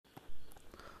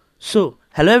Hello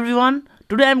everyone.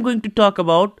 Today I am going to talk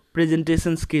about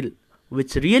presentation skill,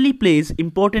 which really plays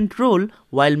important role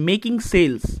while making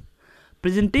sales.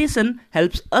 Presentation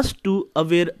helps us to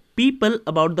aware people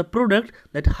about the product,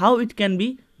 that how it can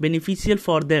be beneficial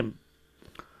for them.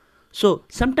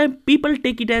 Sometimes people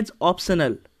take it as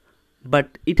optional,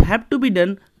 but it have to be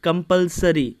done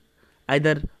compulsory,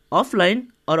 either offline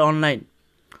or online.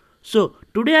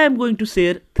 Today I am going to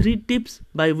share 3 tips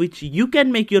by which you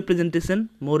can make your presentation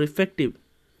more effective.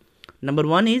 Number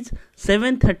 1 is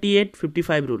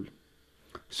 7:38:55 rule.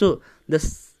 The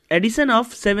addition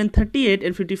of 7:38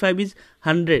 and 55 is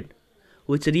 100,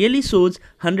 which really shows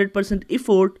 100%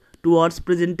 effort towards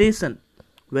presentation,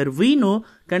 where we know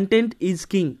content is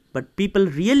king, but people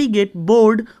really get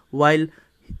bored while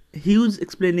huge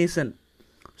explanation.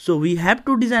 So we have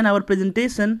to design our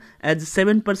presentation as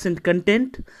 7%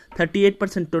 content,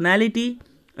 38% tonality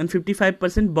and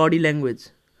 55% body language,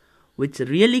 which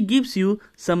really gives you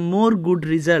some more good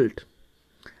result.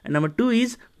 And number 2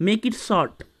 is make it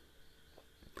short.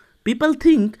 People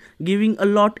think giving a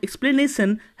lot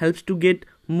explanation helps to get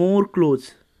more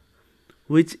close,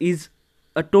 which is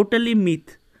a totally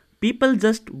myth. People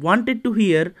just wanted to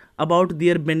hear about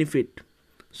their benefit.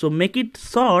 So make it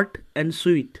short and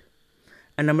sweet.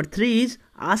 And number 3 is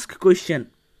ask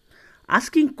question.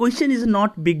 Asking question is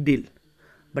not big deal,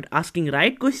 but asking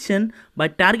right question by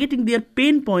targeting their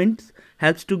pain points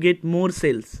helps to get more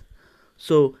sales.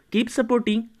 So keep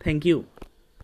supporting. Thank you.